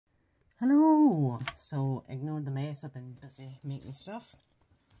Hello! So, ignore the mess, I've been busy making stuff.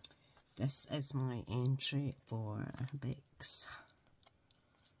 This is my entry for Bex.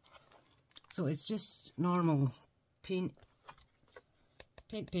 So it's just normal paint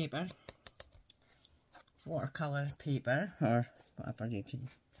paper, watercolour paper, or whatever you can,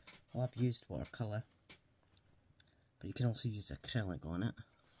 well I've used watercolour, but you can also use acrylic on it.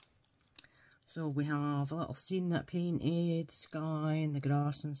 So we have a little scene that I painted, the sky and the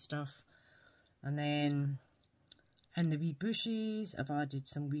grass and stuff. And then in the wee bushes I've added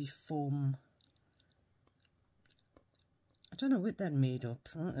some wee foam. I don't know what they're made of,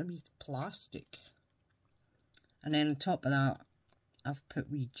 a wee plastic. And then on top of that I've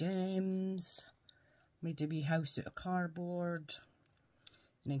put wee gems, made a wee house out of cardboard,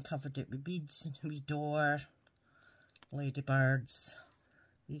 and then covered it with beads, and a wee door, ladybirds,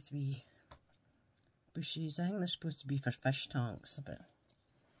 these wee bushes. I think they're supposed to be for fish tanks, but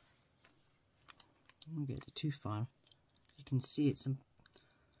I don't get it too far. You can see it's some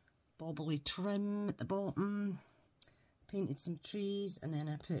bobbly trim at the bottom. Painted some trees, and then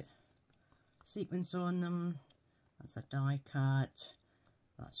I put sequins on them. That's a die cut.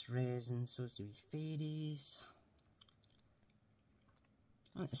 That's resin, so it's the wee fairies.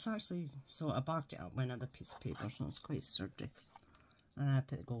 And it's actually, so I backed it up with another piece of paper, so it's quite sturdy. And I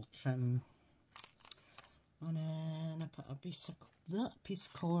put the gold trim. And then I put a piece of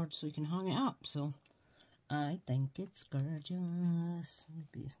cord so you can hang it up. So I think it's gorgeous.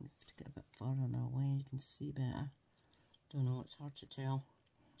 Maybe it's moved to get a bit further away, you can see better. Don't know, it's hard to tell.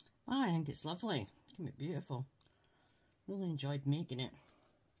 I think it's lovely. It came out beautiful. Really enjoyed making it.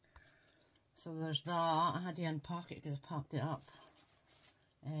 So there's that. I had to unpack it because I packed it up.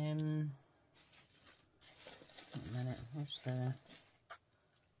 Wait a minute, where's the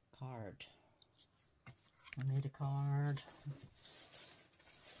card? I made a card.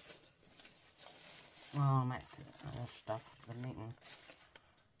 Oh, I might put other stuff because I'm making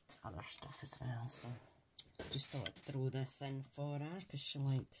other stuff as well. So just thought I'd throw this in for her because she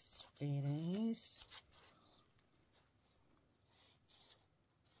likes fairies.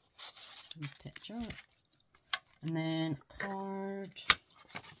 Picture, and then a card,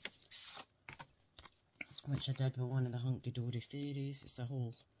 which I did with one of the Hunky Dory fairies. It's the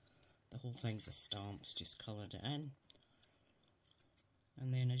whole thing's a stamps, just coloured it in,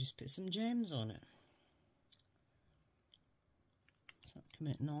 and then I just put some gems on it. So that came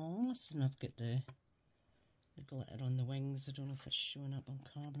out nice, and I've got the glitter on the wings. I don't know if it's showing up on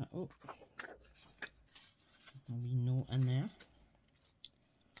camera. Oh, a wee note in there.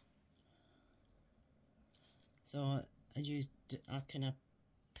 So I used a kind of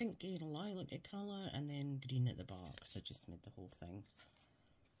pinky lilac colour and then green at the back, so I just made the whole thing.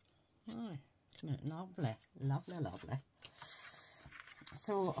 Ah, come out lovely, lovely, lovely.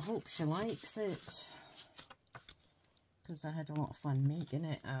 So I hope she likes it, because I had a lot of fun making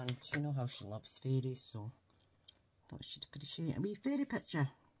it, and you know how she loves fairies, so I thought she'd appreciate a wee fairy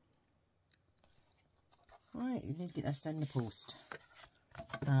picture. Right, you need to get this in the post.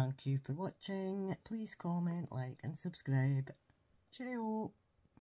 Thank you for watching. Please comment, like and subscribe. Cheerio!